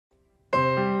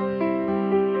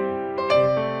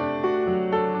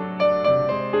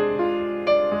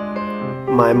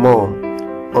My mom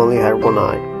only had one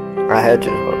eye. I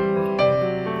hated her.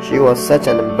 She was such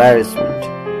an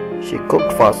embarrassment. She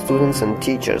cooked for students and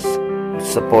teachers to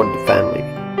support the family.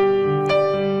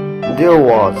 There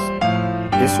was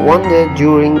this one day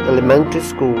during elementary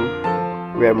school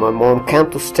where my mom came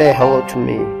to say hello to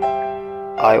me.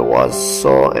 I was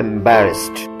so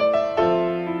embarrassed.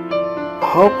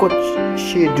 How could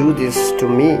she do this to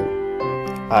me?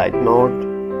 I ignored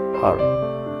her,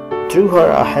 threw her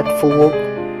a hatful look,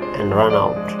 and ran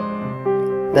out.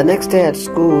 The next day at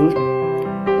school,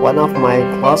 one of my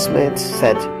classmates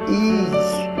said, "Eee,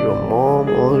 your mom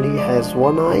only has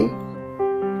one eye?"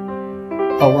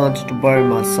 I wanted to bury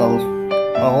myself.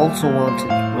 I also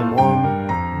wanted my mom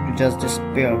to just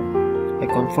disappear. I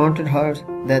confronted her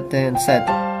that day and said,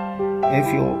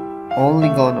 "If you're only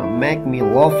gonna make me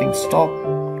a laughing stock,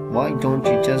 why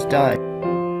don't you just die?"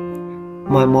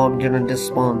 My mom didn't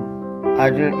respond. I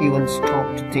didn't even stop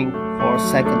to think for a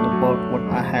second about what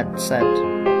I had said.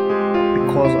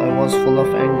 Because I was full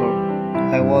of anger,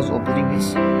 I was oblivious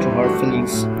to her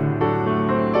feelings.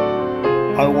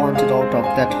 I wanted out of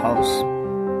that house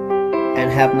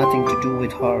and have nothing to do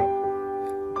with her.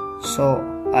 So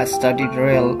I studied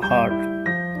real hard,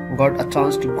 got a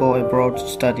chance to go abroad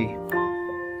to study.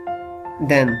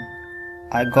 Then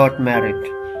I got married.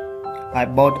 I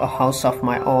bought a house of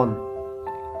my own.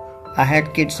 I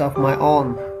had kids of my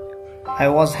own. I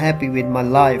was happy with my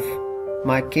life,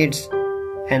 my kids,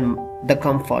 and the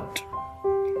comfort.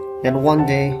 Then one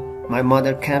day, my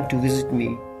mother came to visit me.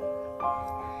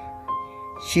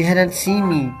 She hadn't seen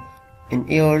me in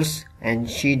years, and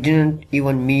she didn't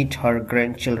even meet her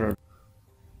grandchildren.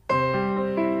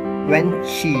 When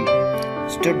she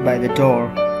stood by the door,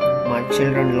 my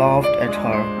children laughed at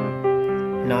her,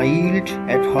 and I yelled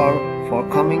at her for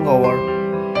coming over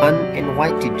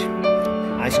uninvited.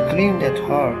 I screamed at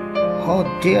her, "How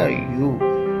dare you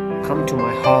come to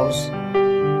my house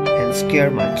and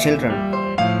scare my children?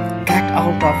 Get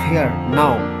out of here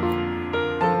now!"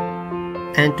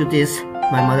 And to this,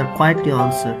 my mother quietly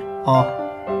answered, "Oh,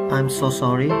 I'm so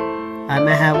sorry. I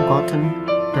may have gotten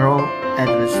the wrong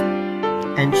address."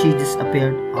 And she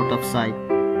disappeared out of sight.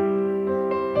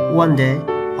 One day,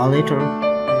 a letter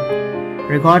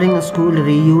regarding a school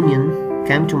reunion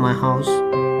came to my house.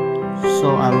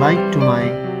 So I lied to my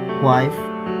wife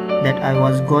that I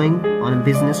was going on a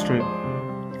business trip.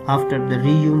 After the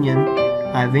reunion,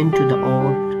 I went to the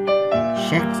old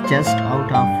shack just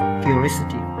out of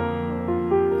curiosity.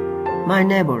 My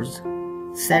neighbors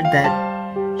said that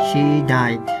she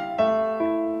died.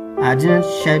 I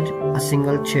didn't shed a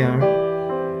single tear.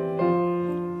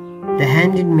 They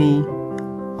handed me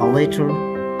a letter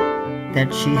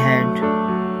that she had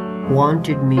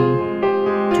wanted me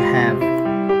to have.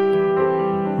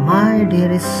 "My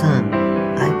dearest son,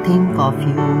 I think of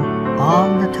you all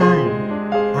the time.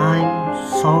 I'm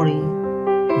sorry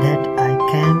that I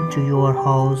came to your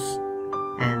house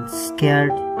and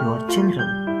scared your children.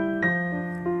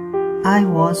 I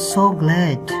was so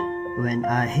glad when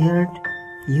I heard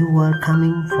you were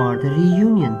coming for the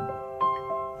reunion,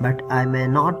 but I may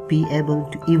not be able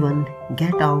to even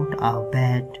get out of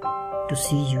bed to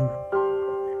see you.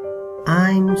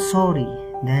 I'm sorry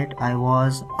that I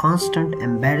was a constant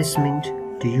embarrassment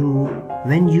to you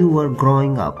when you were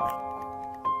growing up.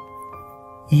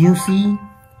 You see,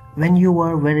 when you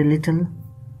were very little,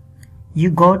 you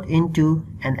got into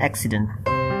an accident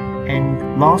and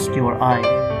lost your eye.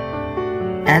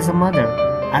 As a mother,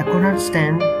 I could not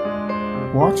stand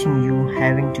watching you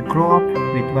having to grow up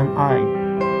with one eye,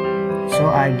 so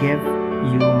I gave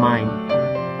you mine.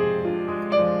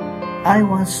 I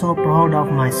was so proud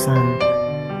of my son,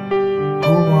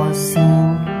 who was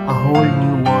seeing a whole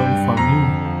new world for me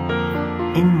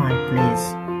in my place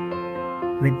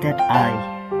with that eye.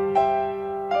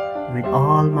 With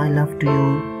all my love to you,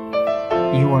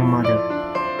 your mother."